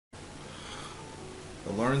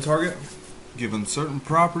The learning target: given certain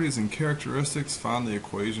properties and characteristics, find the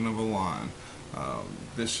equation of a line.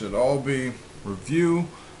 This should all be review,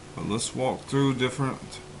 but let's walk through different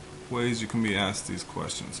ways you can be asked these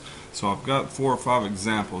questions. So I've got 4 or 5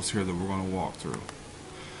 examples here that we're going to walk through.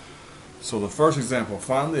 So the first example: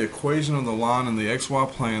 find the equation of the line in the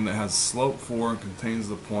xy plane that has slope 4 and contains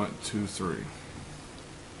the point 2, 3.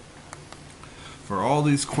 For all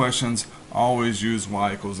these questions, always use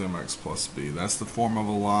y equals mx plus b. That's the form of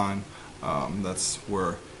a line. That's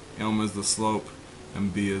where m is the slope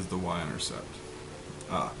and b is the y-intercept.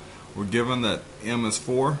 We're given that m is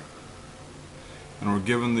 4, and we're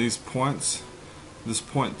given these points. This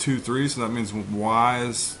point 2, 3, so that means y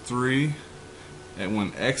is 3, and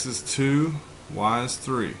when x is 2, y is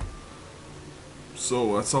 3.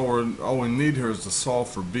 So that's all we need here is to solve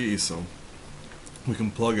for b. So we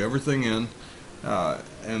can plug everything in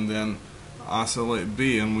and then isolate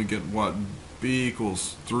b, and we get what? B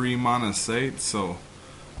equals 3 minus 8, so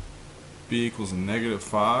b equals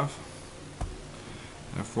 -5.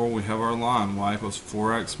 Therefore we have our line y equals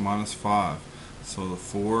 4x minus 5. So the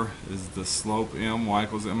 4 is the slope m, y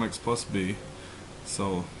equals mx plus b.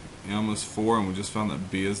 So m is 4, and we just found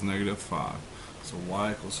that b is -5. So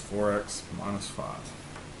y equals 4x minus 5.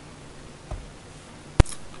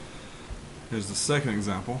 Here's the second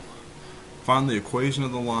example. Find the equation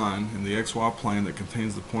of the line in the xy plane that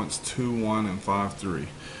contains the points 2, 1, and 5, 3.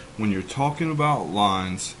 When you're talking about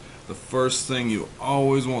lines, the first thing you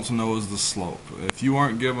always want to know is the slope. If you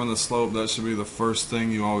aren't given the slope, that should be the first thing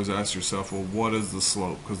you always ask yourself, well, what is the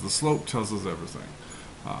slope? Because the slope tells us everything.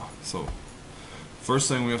 So first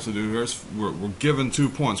thing we have to do here is we're given 2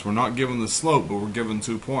 points. We're not given the slope, but we're given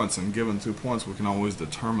 2 points. And given 2 points, we can always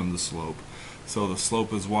determine the slope. So the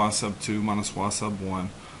slope is y sub 2 minus y sub 1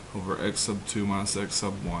 over x sub 2 minus x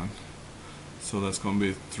sub 1. So that's going to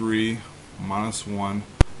be 3 minus 1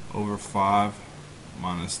 over 5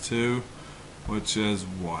 minus 2, which is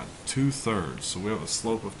what? 2/3. So we have a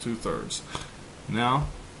slope of 2/3. Now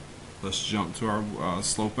let's jump to our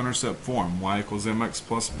slope-intercept form, y equals mx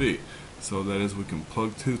plus b. So that is, we can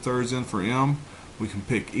plug 2/3 in for m. We can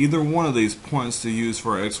pick either one of these points to use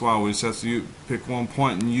for our xy. We just have to pick one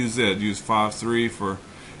point and use it. Use 5, 3 for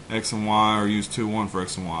x and y, or use 2, 1 for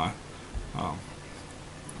x and y.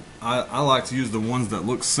 I like to use the ones that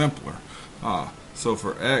look simpler. So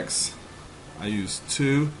for x, I use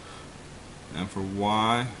 2, and for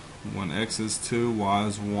y, when x is 2, y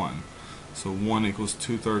is 1. So 1 equals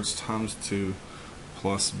 2/3 times 2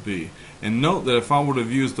 plus b. And note that if I would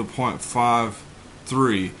have used the point 5,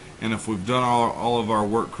 3, and if we've done all of our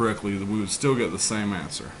work correctly, we would still get the same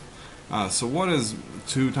answer. So what is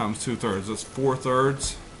 2 times 2/3? That's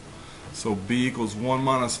 4/3. So b equals 1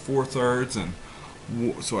 minus 4/3, and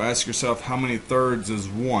so ask yourself, how many thirds is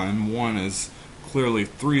 1? 1 is clearly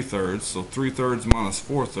 3/3, so 3/3 minus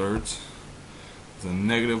 4/3 is a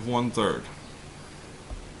 -1/3.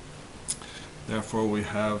 Therefore we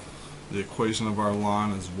have the equation of our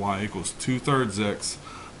line is y equals 2/3 x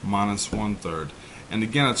minus 1/3. And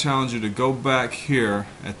again, I challenge you to go back here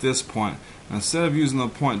at this point, and instead of using the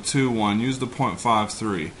point 2, 1, use the point 5,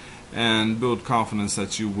 3, and build confidence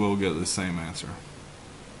that you will get the same answer.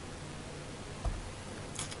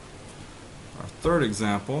 Our third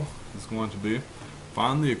example is going to be: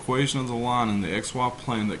 find the equation of the line in the xy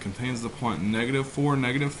plane that contains the point -4,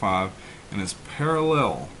 -5, and is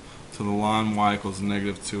parallel to the line y equals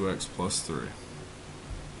 -2x plus 3.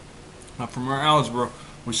 Now from our algebra,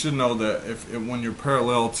 we should know that when you're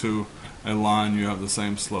parallel to a line, you have the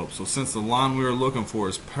same slope. So since the line we are looking for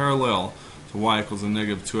is parallel to y equals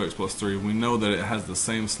 -2x plus 3, we know that it has the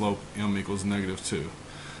same slope, m equals -2.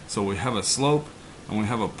 So we have a slope and we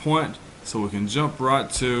have a point, so we can jump right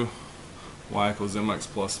to y equals mx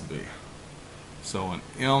plus b. So when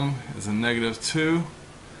m is a -2,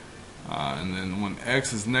 and then when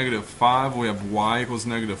x is -5, we have y equals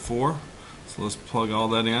 -4. So let's plug all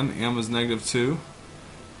that in. M is -2,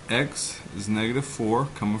 x is -4,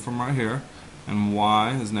 coming from right here, and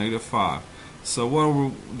y is -5. So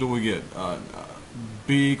what do we get?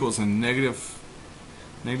 B equals a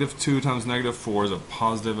 -2 times -4 is a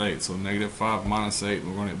 +8. So -5 minus 8,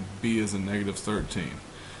 we're going to get b is a -13.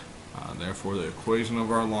 Therefore, the equation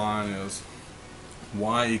of our line is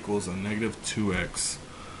y equals a -2x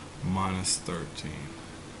minus 13.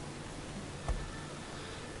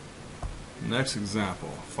 Next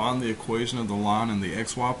example: find the equation of the line in the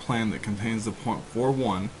xy plane that contains the point 4,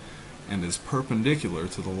 1 and is perpendicular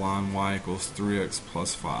to the line y equals 3x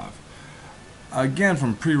plus 5. Again,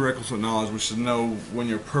 from prerequisite knowledge, we should know when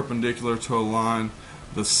you're perpendicular to a line,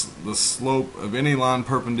 the slope of any line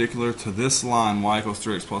perpendicular to this line, y equals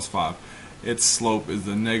 3x plus 5, its slope is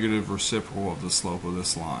the negative reciprocal of the slope of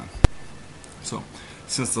this line. So,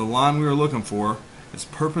 since the line we are looking for is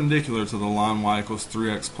perpendicular to the line y equals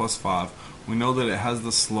 3x plus 5, we know that it has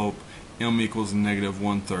the slope m equals negative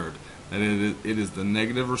 1/3. That it is the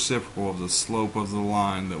negative reciprocal of the slope of the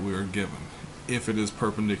line that we are given, if it is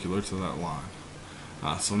perpendicular to that line.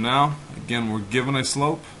 So now, again, we're given a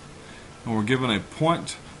slope, and we're given a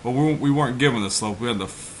point. Well, we weren't given the slope, we had to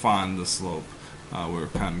find the slope. We were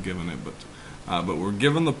kind of given it, but we're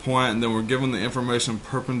given the point, and then we're given the information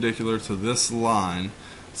perpendicular to this line,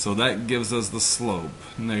 so that gives us the slope,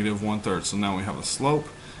 negative 1/3. So now we have a slope,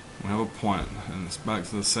 we have a point, and it's back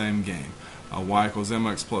to the same game. Y equals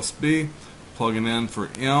mx plus b, plugging in for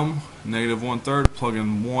m, negative 1/3,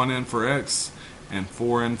 plugging 1 in for x, and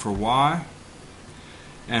 4 in for y.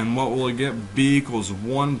 And what will we get? B equals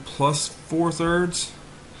 1 plus 4/3,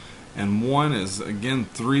 and 1 is, again,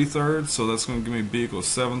 3/3, so that's going to give me b equals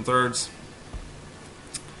 7/3.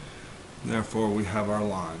 Therefore, we have our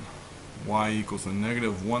line. Y equals a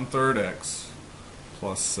negative 1/3 x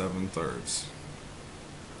plus 7/3.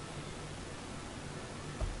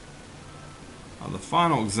 The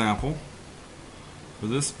final example for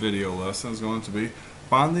this video lesson is going to be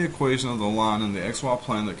find the equation of the line in the xy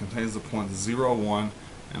plane that contains the points 0, 1,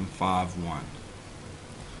 and 5, 1.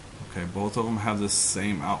 Okay, both of them have the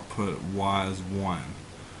same output. Y is 1.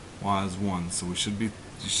 Y is 1. So you should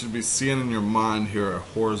be seeing in your mind here a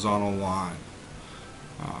horizontal line.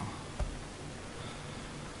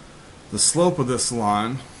 The slope of this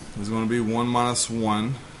line is going to be 1 minus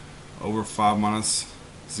 1 over 5 minus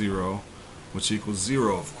 0, which equals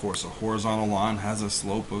 0. Of course, a horizontal line has a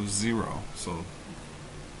slope of 0. So,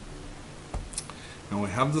 and we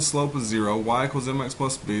have the slope of 0. Y equals mx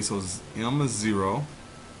plus b, so m is 0.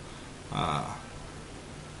 And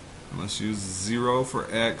let's use 0 for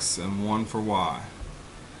x and 1 for y.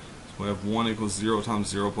 So we have 1 equals 0 times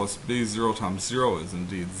 0 plus b. 0 times 0 is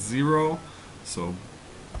indeed 0. So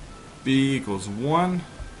b equals 1.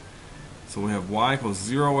 So we have y equals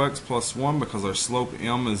 0x plus 1 because our slope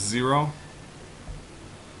m is 0.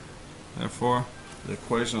 Therefore, the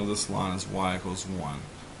equation of this line is y equals 1.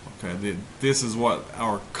 Okay, this is what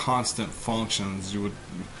our constant functions, you would,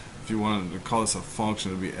 if you wanted to call this a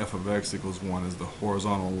function, it would be f of x equals 1 is the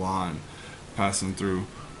horizontal line passing through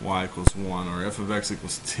y equals 1, or f of x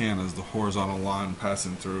equals 10 is the horizontal line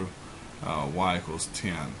passing through y equals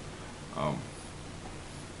 10.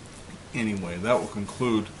 Anyway, that will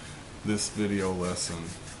conclude this video lesson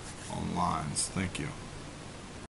on lines. Thank you.